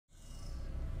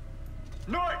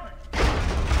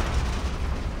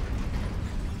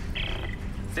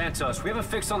Santos, we have a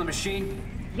fix on the machine?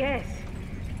 Yes.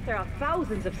 There are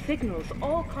thousands of signals,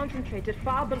 all concentrated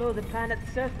far below the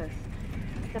planet's surface.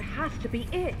 That has to be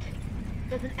it.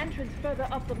 There's an entrance further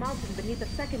up the mountain beneath the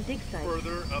second dig site.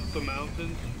 Further up the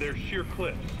mountain, there's sheer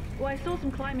cliffs. Well, I saw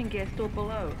some climbing gear stored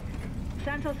below.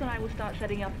 Santos and I will start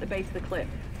setting up at the base of the cliff.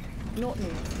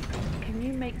 Norton, can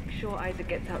you make sure Isaac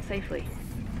gets out safely?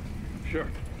 Sure.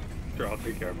 Sure, I'll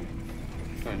take care of him.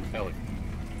 And Ellie.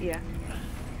 Yeah.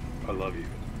 I love you.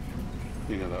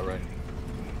 You know that, right?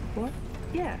 What?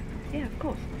 Yeah, of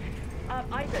course.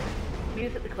 Isaac, meet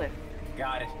us at the cliff.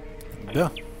 Got it. Bien.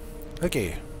 Ok.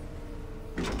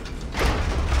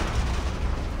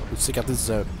 Peux-tu s'écarter de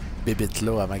ce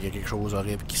bébite-là avant qu'il y ait quelque chose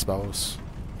d'horrible qui se passe?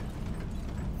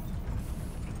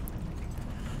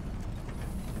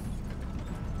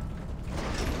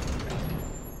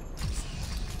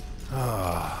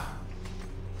 Ah.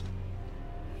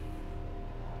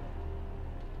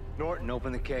 Norton,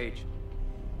 open the cage.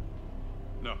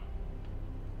 No.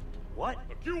 What?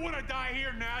 If you want to die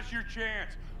here, now's your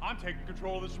chance. I'm taking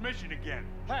control of this mission again.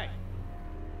 Hey,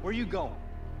 where you going?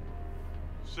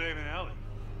 Saving Ellie.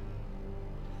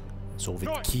 Sauver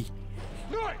de qui?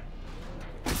 Norton!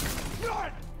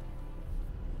 Norton!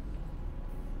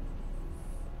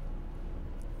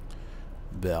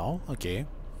 Bon, ok.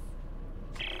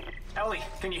 Ellie,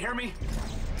 can you hear me?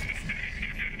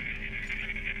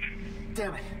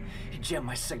 Damn it. He jammed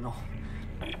my signal.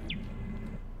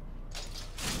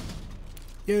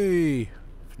 Yay!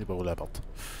 Fini par ouvrir la porte.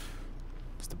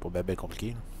 C'était pas bien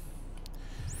compliqué.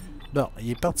 Bon,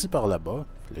 il est parti par là-bas,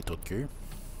 le trou de queue.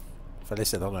 Fallait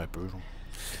s'attendre un peu.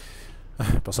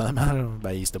 Personnellement,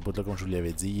 ben, c'était bout là, comme je vous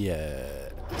l'avais dit,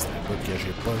 c'est un bout que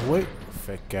j'ai pas joué.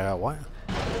 Fait que, ouais.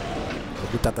 Au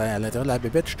bout à l'intérieur de la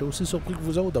bébête, j'étais aussi surpris que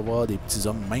vous autres d'avoir des petits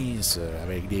hommes minces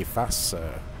avec des faces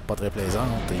pas très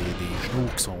plaisantes et des genoux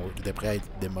qui étaient prêts à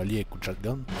être démolis avec coup de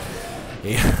shotgun.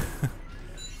 Et.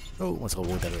 Oh, on se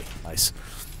revoit au derrière. Nice.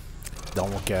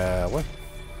 Donc, ouais.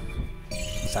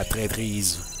 Sa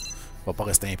traîtrise va pas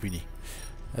rester impunie.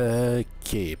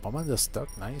 Ok, pas mal de stock,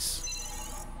 nice.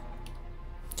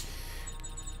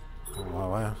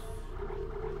 Ouais.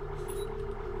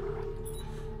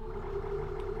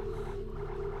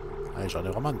 Hey, j'en ai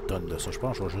vraiment une tonne de ça. Je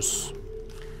pense que je vais juste...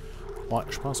 Ouais,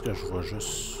 je pense que je vais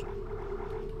juste...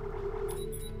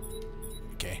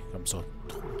 Ok, comme ça.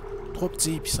 3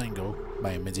 petits puis 5 gros.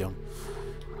 Ben, médium.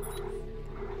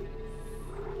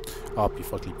 Ah, puis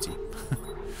fuck les petits.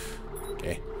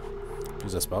 Ok.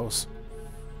 Plus d'espace.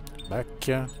 Back.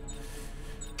 Là,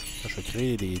 je vais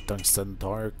créer des tungsten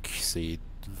dark. C'est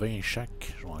 20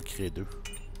 chaque. Je vais en créer 2. Comme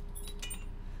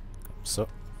ça.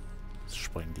 Si je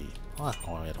pogne des... Ah,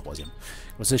 on va aller à la troisième.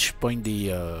 Comme ça, si je pogne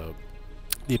des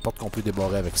portes qu'on peut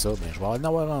débarrer avec ça, ben, je vais en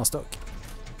avoir en stock.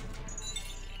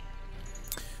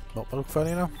 Bon, par où il faut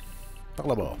aller là? Par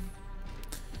là-bas.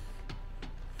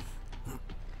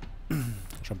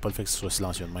 J'aime pas le fait que ce soit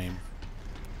silencieux de même.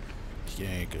 Puis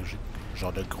que j'ai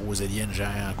genre de gros aliens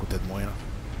géants à côté de moi là.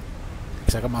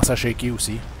 Puis ça commence à shaker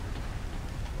aussi.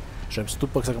 J'aime surtout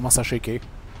pas que ça commence à shaker.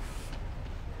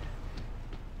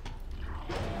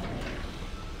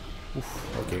 Ouf,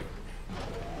 ok.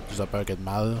 Plus de peur que de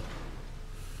mal.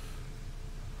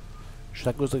 Juste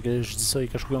à cause de que je dis ça et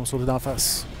que je crois qu'on me sauter d'en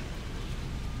face.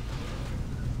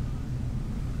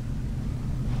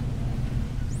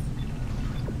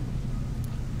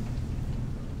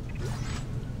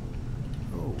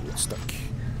 Oh, stock.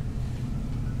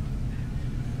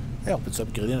 Hey, on peut-tu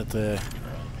upgrader notre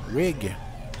rig?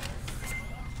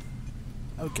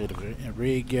 Upgrade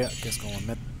rig. Qu'est-ce qu'on va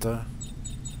mettre?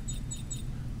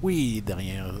 Oui,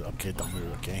 derrière upgrade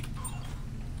d'armure, ok.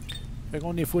 Fait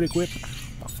qu'on est full equip.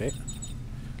 Parfait.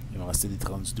 Il va rester des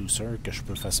transducers que je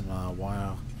peux facilement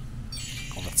avoir.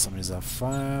 Convertir mes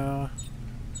affaires.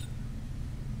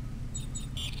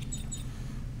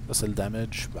 Ça c'est le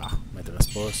damage. Bah, m'intéresse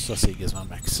pas. Ça c'est quasiment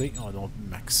maxé. On va donc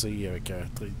maxer avec un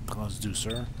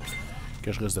transducer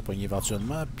que je risque de pogner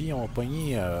éventuellement. Puis on va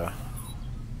pogner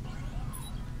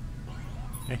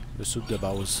le soude de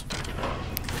base.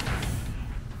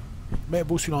 Ben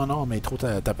beau celui-là en or, mais trop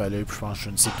tape à l'œil. Puis je pense que je suis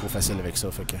une cible trop facile avec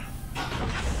ça. Fait que.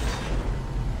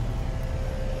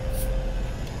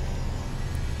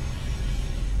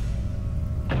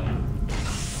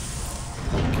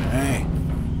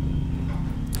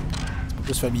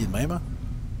 Plus famille de même. Hein?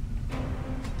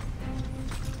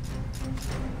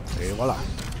 Et voilà.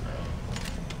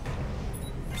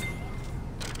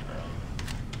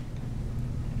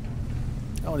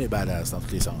 On est badass dans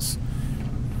tous les sens.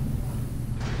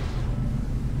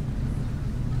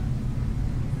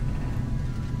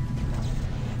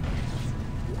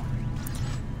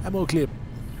 À mon clip.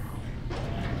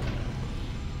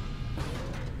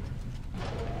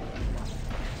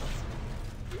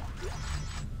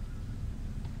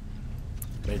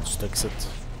 stock site.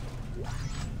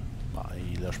 Bon,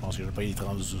 et là, je pense que j'ai pas les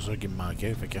 30 sous ça qui me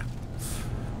manquait. Fait que.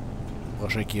 Le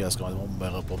prochain qui reste, on me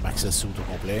verra pas max sous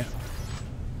au complet.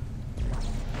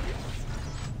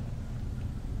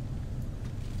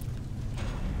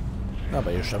 Ah,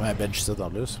 ben, il y a justement un bench site en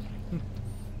plus.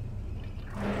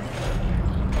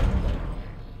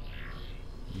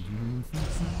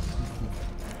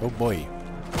 Oh boy.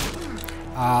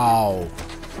 Ow!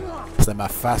 C'était ma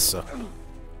face, ça.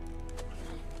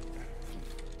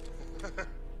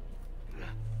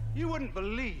 You wouldn't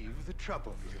believe the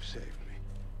trouble you've saved me.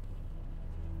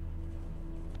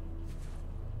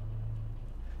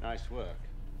 Nice work.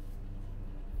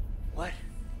 What?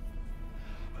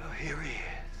 Well, here he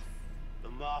is. The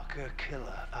marker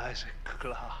killer, Isaac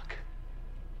Clarke.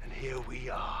 And here we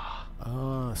are.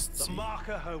 Ah, The c'est...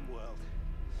 marker homeworld.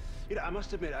 You know, I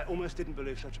must admit, I almost didn't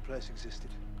believe such a place existed.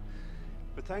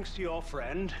 But thanks to your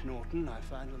friend, Norton, I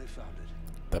finally found it.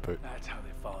 T'as peu. That's how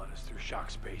they followed us through shock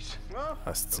space. Well,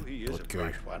 Ah, c'est he pas is de a cul.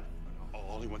 bright one.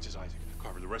 All he wants is Isaac.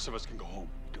 Carver, the rest of us can go home.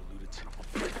 Deluded son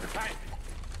of a... Hey!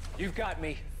 You've got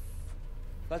me.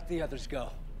 Let the others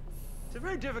go. It's a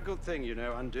very difficult thing, you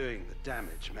know, undoing the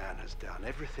damage man has done.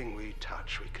 Everything we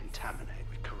touch, we contaminate,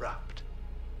 we corrupt.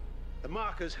 The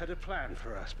markers had a plan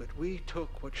for us, but we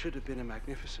took what should have been a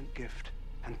magnificent gift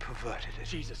and perverted it.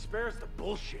 Jesus, spare us the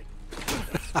bullshit.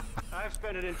 I've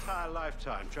spent an entire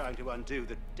lifetime trying to undo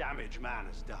the damage man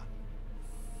has done.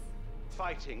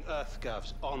 Fighting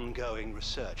EarthGov's ongoing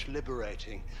research,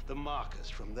 liberating the markers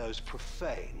from those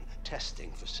profane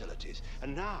testing facilities.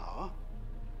 And now,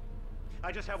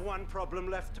 I just have one problem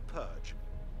left to purge.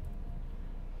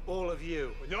 All of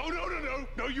you. No, no, no, no.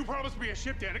 No, you promised me a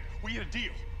ship, Danik. We had a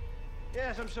deal.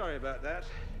 Yes, I'm sorry about that.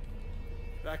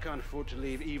 But I can't afford to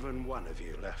leave even one of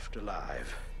you left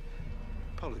alive.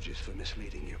 Apologies for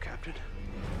misleading you, Captain.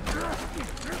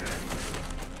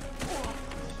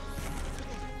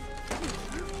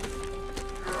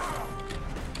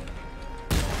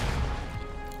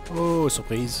 Oh,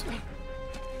 surprise.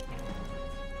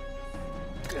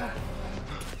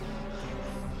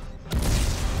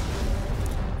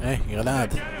 Hein,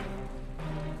 grenade. Get him!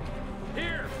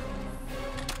 Here!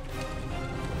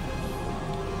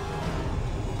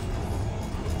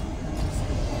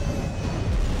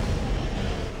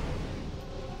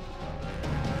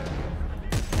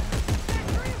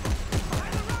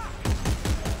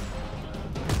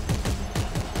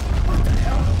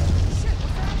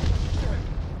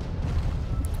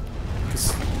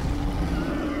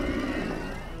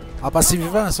 Ah, bah c'est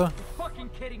vivant, ça. Fucking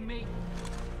kidding me?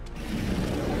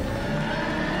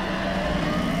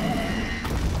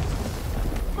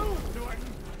 Move, Norton!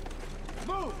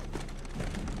 Move!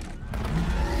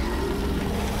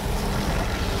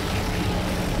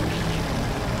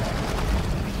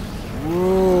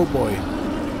 Oh boy.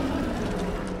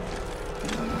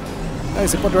 Hey,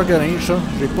 c'est pas Drug Range, ça.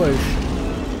 J'ai pas...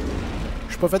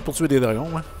 Je suis pas fait pour tuer des dragons,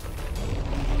 moi.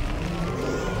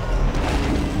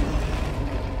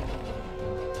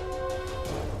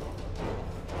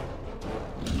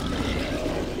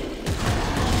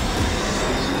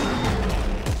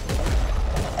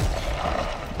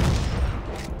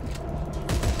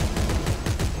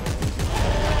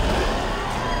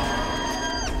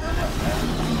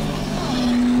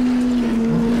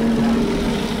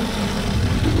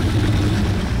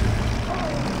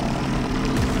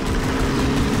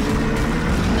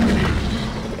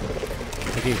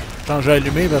 Quand j'ai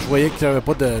allumé, ben, je voyais qu'il n'y avait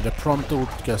pas de prompt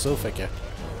autre que ça, fait que...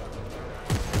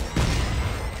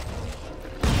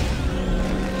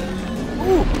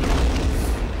 Ouh!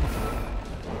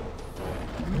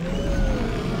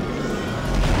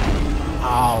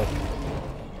 Ow!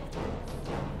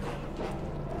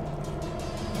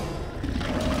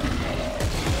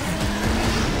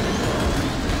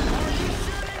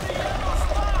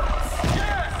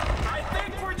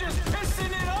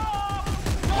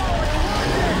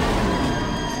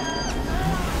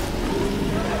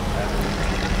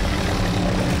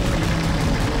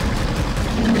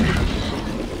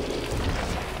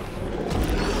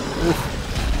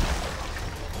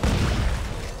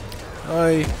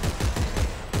 Aïe.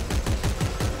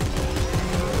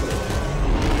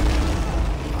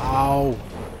 Ow.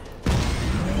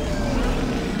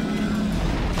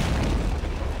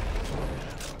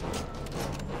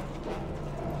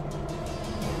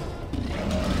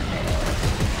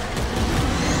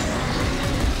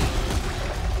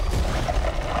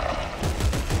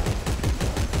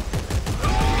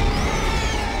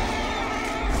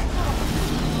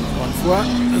 One fois,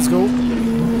 let's go.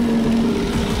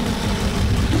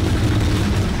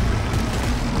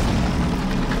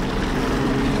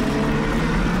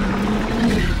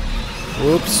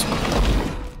 Oups.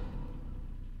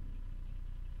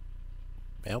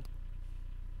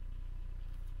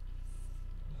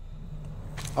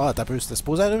 Ah, t'as peu, c'était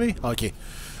supposé arriver? Ok.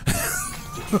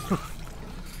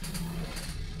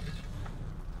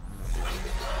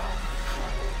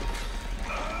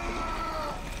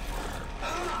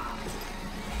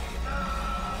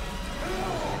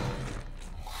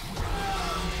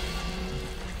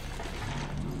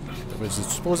 C'est-tu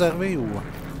supposé arriver ou...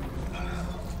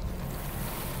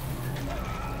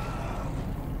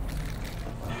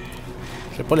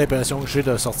 J'ai pas l'impression que j'ai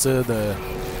de sortir de...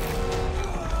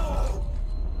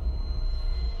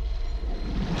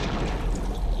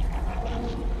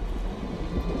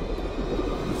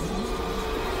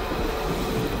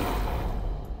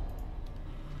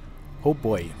 Oh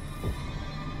boy.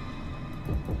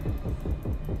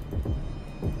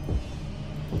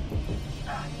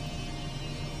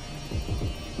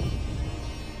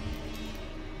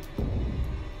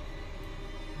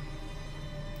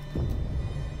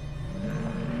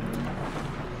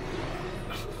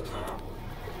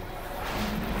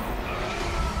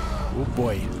 Oh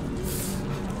boy.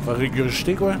 Va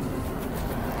régurgiter quoi?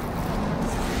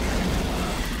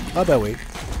 Ah ben oui.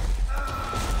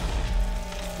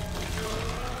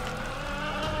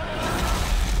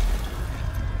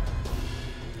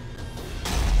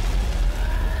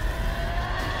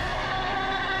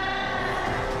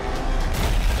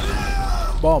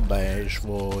 Bon ben, je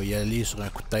vais y aller sur un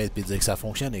coup de tête et dire que ça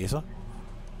fonctionne et ça.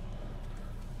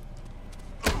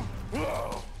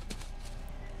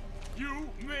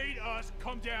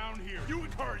 Come down here. You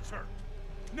encouraged her.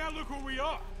 Now look where we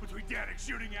are. Between Danik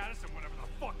shooting at us and whatever the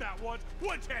fuck that was,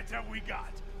 what chance have we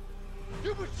got?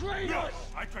 You betrayed us!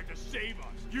 I tried to save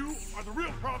us. You are the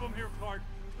real problem here, Clark,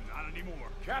 but not anymore.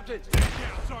 Captain! Stand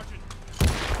down, Sergeant.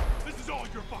 This is all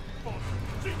your fucking fault.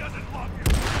 She doesn't love you.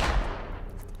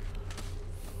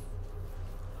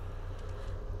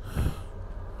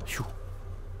 Phew.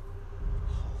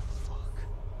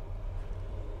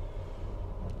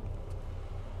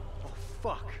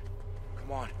 Fuck.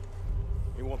 Come on.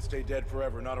 He won't stay dead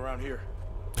forever, not around here.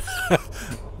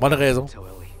 Bonne raison. Tell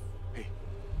Ellie. Hey.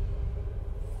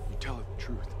 You tell her the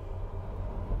truth.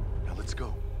 Now let's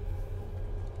go.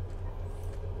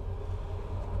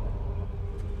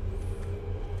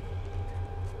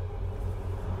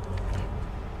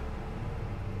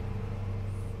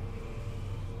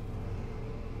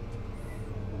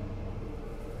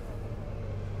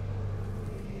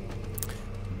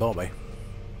 Bon ben.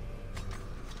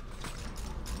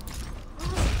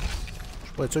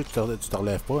 Je suis pas sûr que tu te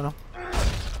relèves pas, là.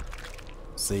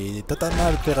 C'est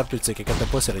totalement thérapeutique. Et quand t'as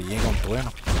pas, c'est rien contre toi,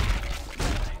 là.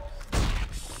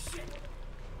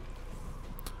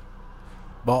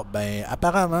 Bon, ben,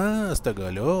 apparemment, ce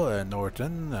gars-là,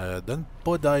 Norton, donne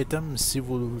pas d'item si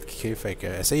vous le cliquez. Fait que,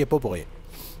 essayez pas pour rien.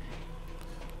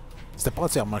 C'était pas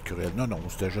entièrement cruel. Non, non,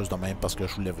 c'était juste de même parce que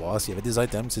je voulais voir s'il y avait des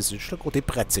items. C'est juste le côté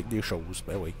pratique des choses.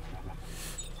 Ben oui.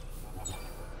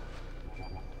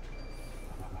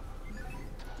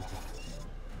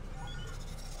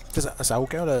 Ça n'a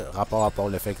aucun rapport à part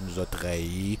le fait qu'il nous a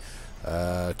trahis,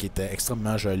 qu'il était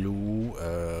extrêmement jaloux,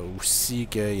 aussi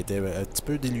qu'il était un petit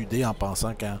peu déludé en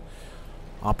pensant que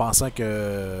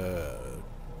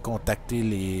contacter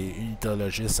les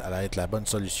unitologistes allait être la bonne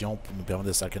solution pour nous permettre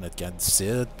de sacrer notre camp d'ici,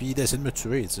 puis d'essayer de me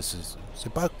tuer. C'est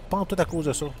pas en tout à cause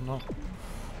de ça, non.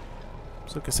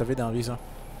 C'est ça que ça fait dans la vie, ça.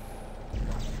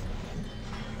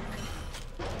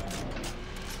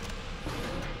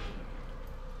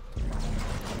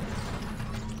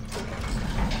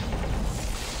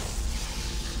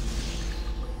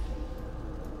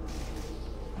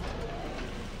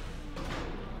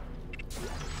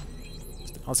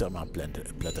 Entièrement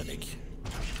platonique.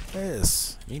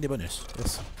 Yes! Il y a des bonus.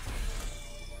 Yes.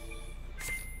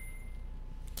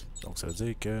 Donc ça veut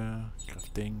dire que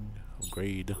crafting,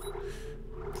 upgrade,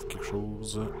 c'est quelque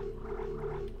chose.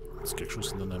 C'est quelque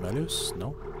chose qui donne un malus?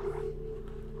 Non?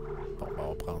 Bon, ben on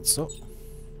va prendre ça.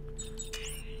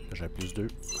 J'ai un plus 2.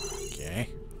 Ok.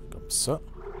 Comme ça.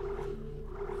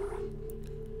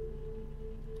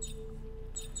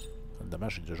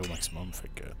 Dommage, j'ai déjà au maximum, fait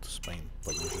que tout se même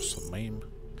pas juste ça de même.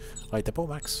 Ah, il était pas au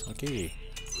max, ok.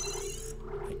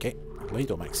 Ok, là il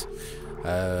est au max.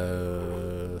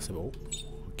 C'est beau.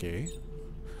 Ok.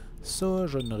 Ça,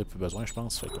 je n'aurai plus besoin, je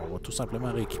pense. Fait qu'on va tout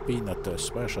simplement rééquiper notre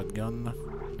super shotgun.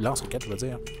 Lance-roquette, je veux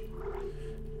dire.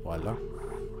 Voilà.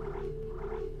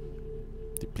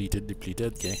 Depleted,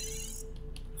 ok.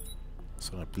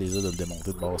 Ce sera un plaisir de le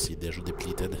démonter de bord s'il est déjà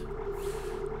depleted.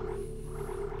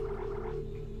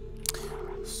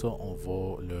 Ça, on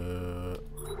va le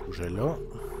bouger là.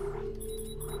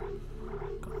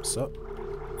 Comme ça.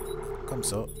 Comme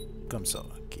ça. Comme ça.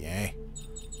 Ok.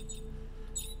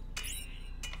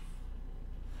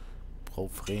 Pro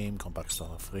frame, compact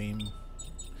star frame.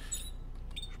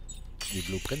 des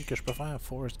blueprints que je peux faire?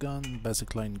 Force gun,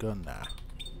 basic line gun. Ah.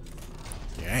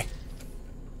 Ok.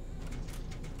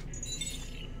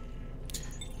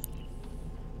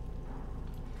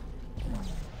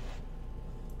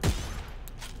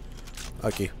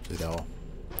 Ok, c'est dehors.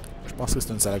 Je pense que c'est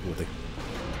une salle à côté.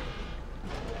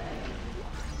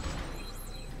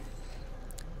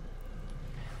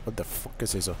 What the fuck que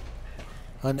c'est ça?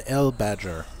 Un L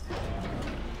Badger.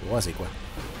 Ouais, c'est quoi?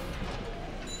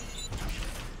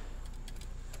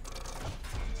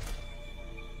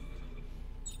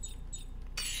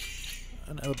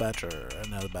 Un L Badger,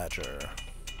 un L Badger.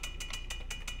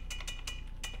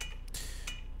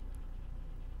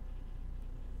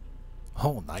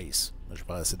 Oh, nice. Je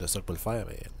pas assez de ça pour le faire,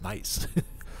 mais nice.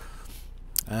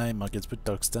 Ah, il manquait un petit peu de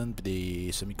tungstène et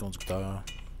des semi-conducteurs.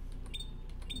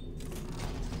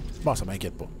 Bon, ça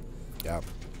m'inquiète pas. Regarde.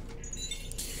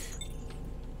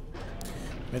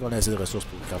 Mais qu'on a assez de ressources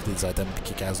pour crafter des items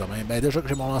qui cassent de même. Ben déjà que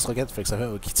j'ai mon lance-roquette, fait que ça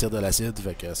fait qui tire de l'acide,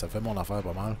 fait que ça fait mon affaire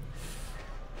pas mal.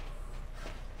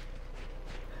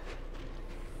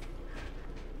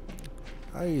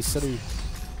 Hey, salut!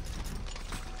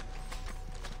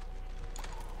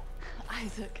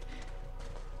 Isaac.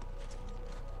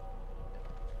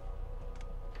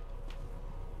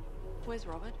 Where's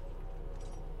Robert?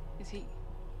 Is he...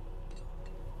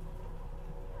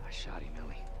 I shot him,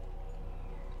 Ellie.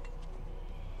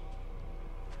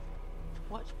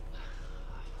 What?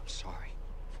 I'm sorry.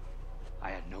 I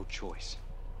had no choice.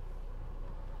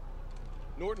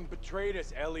 Norton betrayed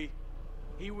us, Ellie.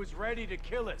 He was ready to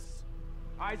kill us.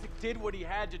 Isaac did what he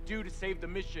had to do to save the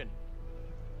mission.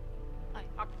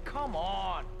 Come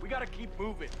on! We gotta keep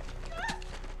moving.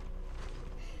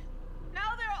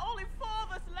 Now there are only 4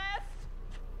 of us left.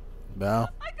 Bon.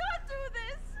 I can't do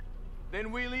this.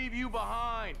 Then we leave you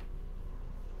behind.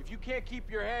 If you can't keep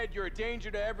your head, you're a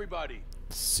danger to everybody.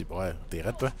 C'est vrai, t'es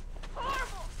raide, toi?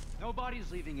 Horrible.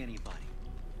 Nobody's leaving anybody.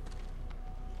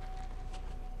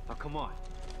 Now come on.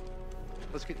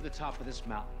 Let's get to the top of this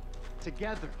mountain.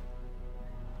 Together.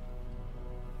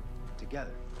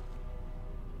 Together.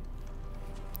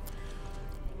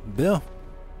 Bien.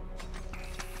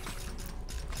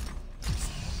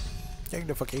 Gang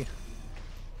de fucker.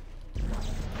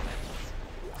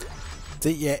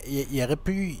 Tu sais, il aurait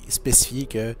pu spécifier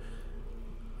que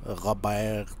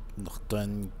Robert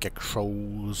Norton quelque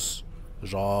chose,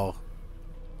 genre,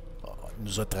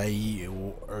 nous a trahis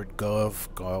au Earthgov,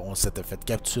 qu'on s'était fait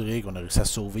capturer, qu'on a réussi à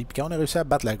sauver, puis quand on a réussi à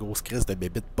battre la grosse crise de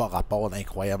bébite par rapport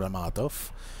d'incroyablement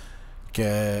tough,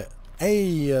 que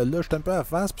hey, là je suis un peu à la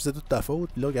face, puis c'est toute ta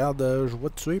faute, là regarde, je vais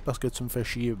te tuer parce que tu me fais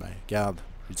chier, ben regarde,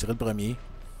 j'ai tiré le premier,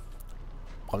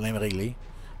 problème réglé.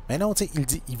 Mais non, tu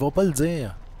sais, il va pas le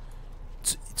dire.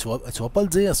 Tu vas pas le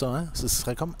dire ça, hein? Ce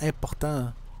serait comme important.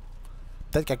 Hein?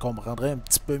 Peut-être qu'elle comprendrait un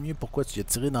petit peu mieux pourquoi tu lui as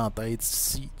tiré dans la tête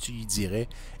si tu lui dirais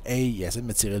hey, il essaie de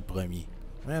me tirer le premier.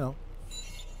 Mais non.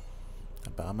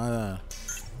 Apparemment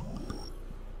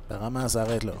ça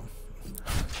arrête là.